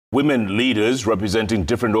Women leaders representing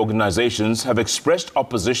different organizations have expressed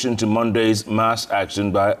opposition to Monday's mass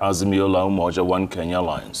action by Azimio La Umoja One Kenya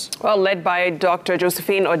Alliance. Well, led by Dr.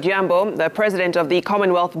 Josephine Ojiambo, the president of the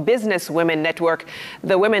Commonwealth Business Women Network,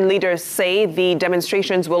 the women leaders say the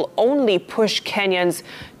demonstrations will only push Kenyans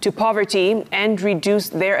to poverty and reduce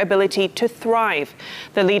their ability to thrive.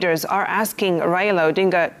 The leaders are asking Raila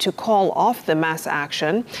Odinga to call off the mass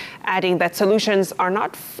action, adding that solutions are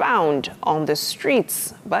not found on the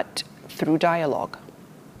streets, but through dialogue.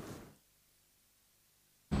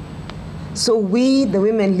 So we, the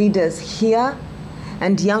women leaders here,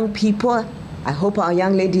 and young people, I hope our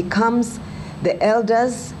young lady comes, the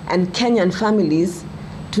elders and Kenyan families,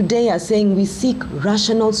 today are saying we seek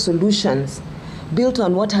rational solutions built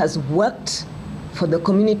on what has worked for the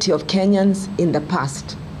community of Kenyans in the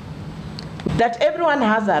past. That everyone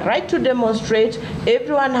has a right to demonstrate,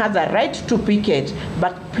 everyone has a right to picket,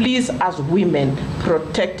 but please, as women,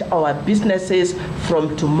 protect our businesses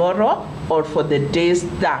from tomorrow or for the days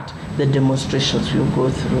that the demonstrations will go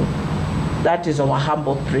through. That is our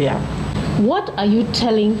humble prayer. What are you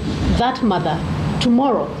telling that mother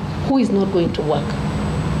tomorrow who is not going to work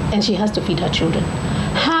and she has to feed her children?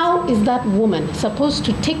 How is that woman supposed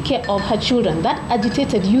to take care of her children, that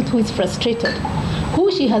agitated youth who is frustrated,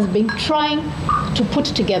 who she has been trying to put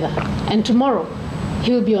together, and tomorrow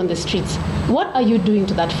he will be on the streets? What are you doing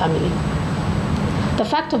to that family? The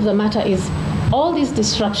fact of the matter is, all these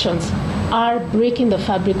disruptions are breaking the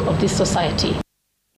fabric of this society.